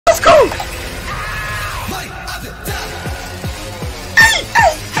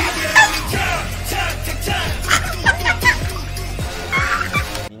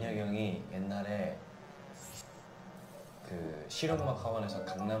옛날에 그 실용음악 학원에서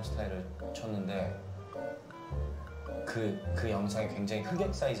강남스타일을 췄는데 그 영상이 굉장히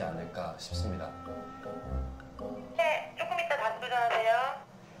흑역사이지 않을까 싶습니다. 네, 조금 이따 다시 도전하세요.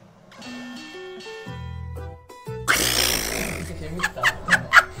 진짜 재밌다.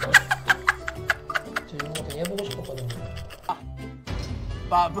 저 이런 거 되게 해보고 싶었거든요.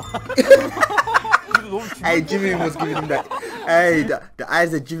 Hey, Jimmy was giving him that. Hey, the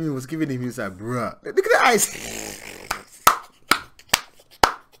eyes that Jimmy was giving him, he was like, bruh. Look at the eyes.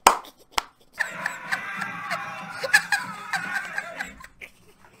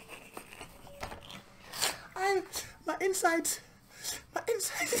 My insides. My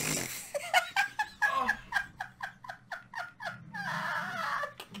insides.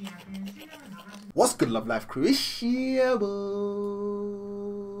 What's good, Love Life crew? It's your boy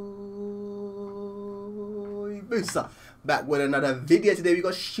MUSA, back with another video. Today we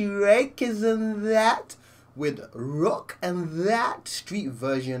got Shrakers and that with Rock and that Street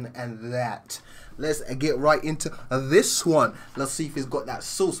version and that. Let's get right into this one. Let's see if it's got that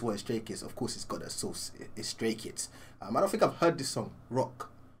sauce. Well, it's Stray Kids. Of course it's got that sauce. It's Stray Kids. I don't think I've heard this song, Rock.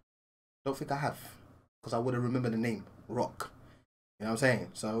 I don't think I have, because I would have remembered the name, Rock. You know what I'm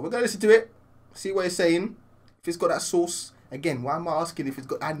saying? So we're going to listen to it, see what it's saying, if it's got that sauce. Again, why am I asking if it's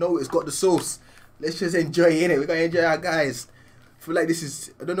got, I know it's got the sauce. Let's just enjoy it, innit? We're going to enjoy our guys. I feel like this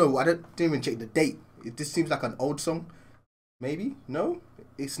is, I don't know, I didn't even check the date. This seems like an old song. Maybe? No?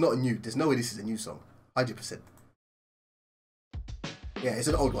 It's not new. There's no way this is a new song. 100%. Yeah, it's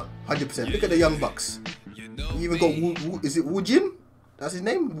an old one. 100%. Look at the Young Bucks. You even got, is it Woojin? That's his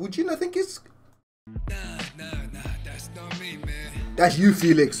name? Woojin, I think it's. Nah, that's not me, man. That's you,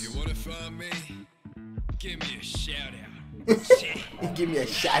 Felix. You wanna find me? Give me a shout out. Give me a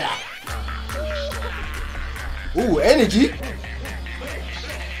shout out. Ooh, energy.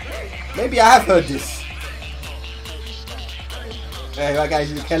 Maybe I have heard this. Hey, my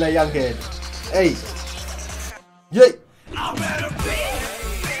guys, it's Keller Younghead. Hey. Yay.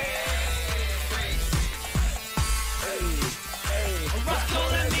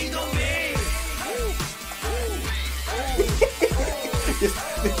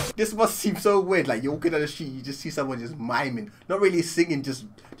 This must seem so weird. Like you're walking down the street, you just see someone just miming, not really singing, just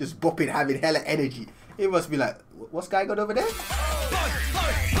bopping, having hella energy. It must be like, what's guy got over there?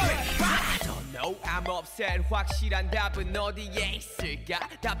 I'm upset. 확실한 답은 어디에 있을까?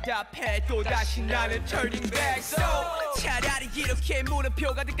 답답해 또 다시 나는 turning back. So 차라리 이렇게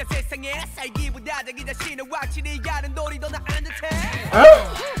물음표가 될까 세상에 살기보다 자기 자신을 확실히 아는 놀이 더 나은 듯해.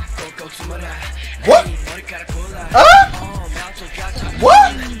 What?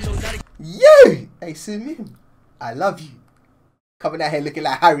 What? Yo! Hey, Simeon, I love you. Coming out here looking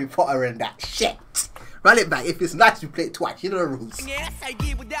like Harry Potter and that shit. Run it back. If it's nice, you play it twice. You know the rules.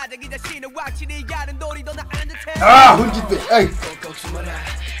 Ah, 100 bit. Hey.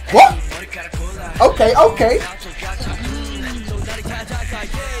 What? Okay, okay.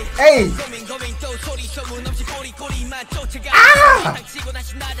 Hey. Ah!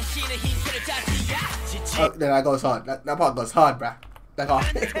 Oh, then that goes hard. That part goes hard, bruh. That hard.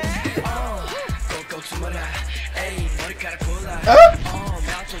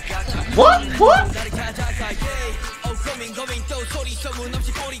 What? What?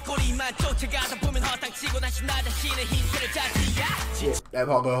 Yeah, that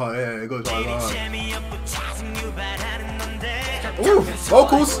part goes hard. Yeah, it goes hard. Ooh,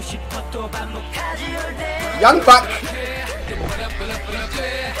 vocals. Young back.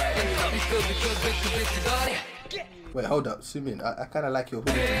 Wait, hold up, Sumin. I kind of like your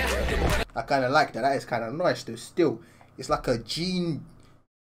hoodie. I kind of like that. That is kind of nice though. Still, it's like a jean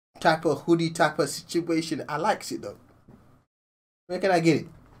type of hoodie type of situation. I likes it though. Where can I get it?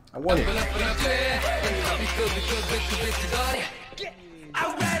 I want it.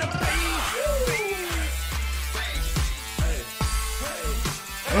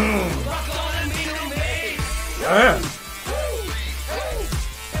 Yeah.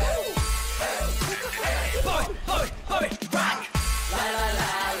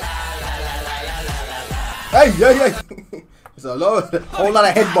 Hey, yeah, yeah. There's a whole lot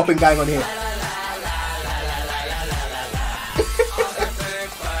of head bopping going on here.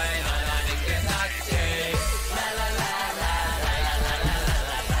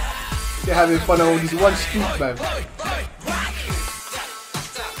 They're having fun on this one street, man.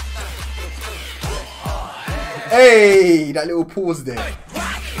 Hey, that little pause there.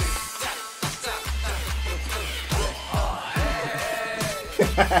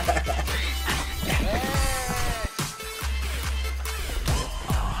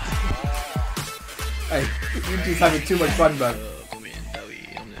 Hey, you just having too much fun, man.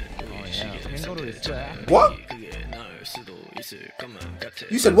 What?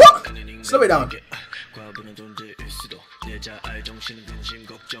 You said what? Slow it down.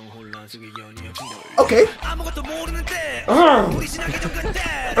 Okay.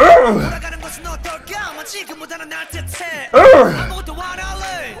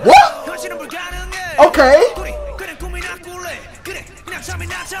 What? Okay.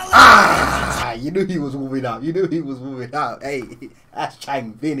 Ah, you knew he was moving up. You knew he was moving up. Hey, that's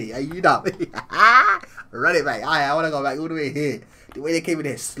Chang Vinny. Hey, you know. Run it back. I want to go back all the way here. The way they came in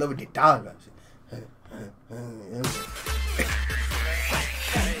there, slowing it down.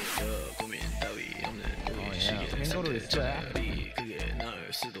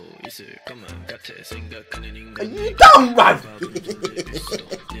 Are you dumb, man?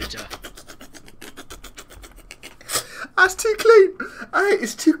 That's too clean. Alright,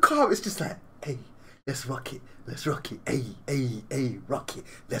 it's too calm. It's just like, hey, let's rock it. Let's rock it. Hey, hey, hey, rock it.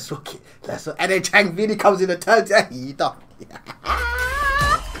 Let's rock it. Let's rock it. And then Chang Vinny comes in and turns. Hey, you dumb.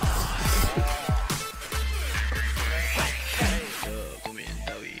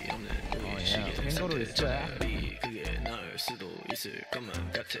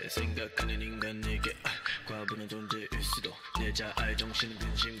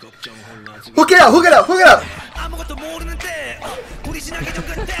 Hook it up, hook it up, hook it up.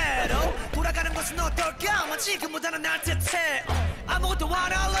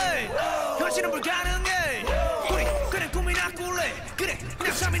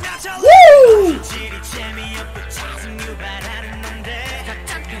 Woo!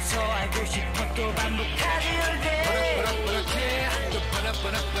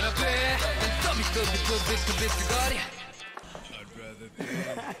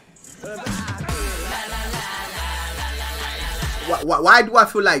 Why do I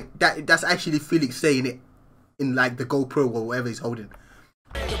feel like that's actually Felix saying it in like the GoPro or whatever he's holding?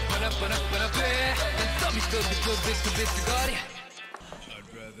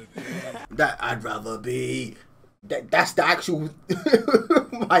 That I'd rather be. That's the actual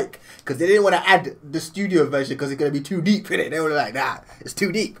mic, because they didn't want to add the studio version because it's gonna be too deep in it. They were like, nah, it's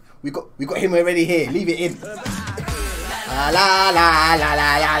too deep. We got him already here. Leave it in. La la la la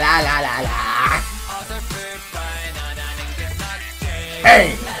la la la la la la.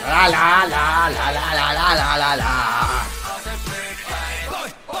 Hey, la la la la la la la la la la.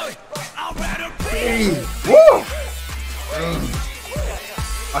 Hey, woo.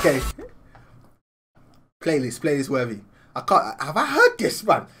 Okay. Playlist worthy. I can't. Have I heard this,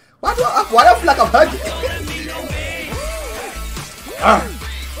 man? Why do I feel like I've heard it?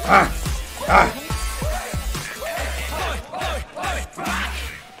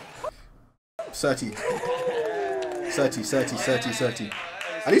 30.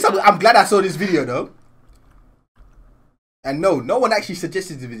 At least I'm glad I saw this video though. And no one actually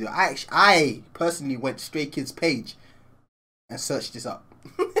suggested the video. I personally went Stray Kids page and searched this up.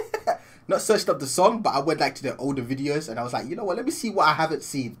 Not searched up the song, but I went like to the older videos and I was like, you know what, let me see what I haven't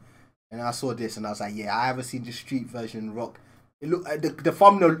seen. And I saw this and I was like, yeah, I haven't seen the street version rock. It looked the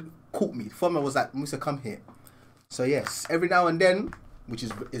thumbnail caught me. The thumbnail was like, Musa, come here. So yes, every now and then, which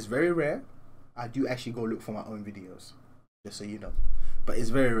is very rare, I do actually go look for my own videos. Just so you know. But it's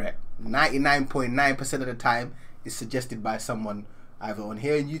very rare. 99.9% of the time it's suggested by someone either on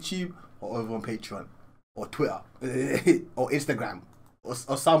here on YouTube or over on Patreon or Twitter or Instagram or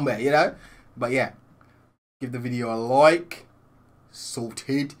somewhere, you know. But yeah, give the video a like.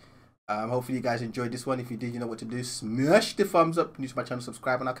 Salted. Hopefully you guys enjoyed this one. If you did, you know what to do. Smash the thumbs up. New to my channel,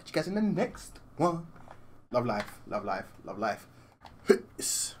 subscribe, and I'll catch you guys in the next one. Love life, love life, love life.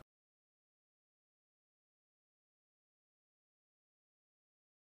 Peace.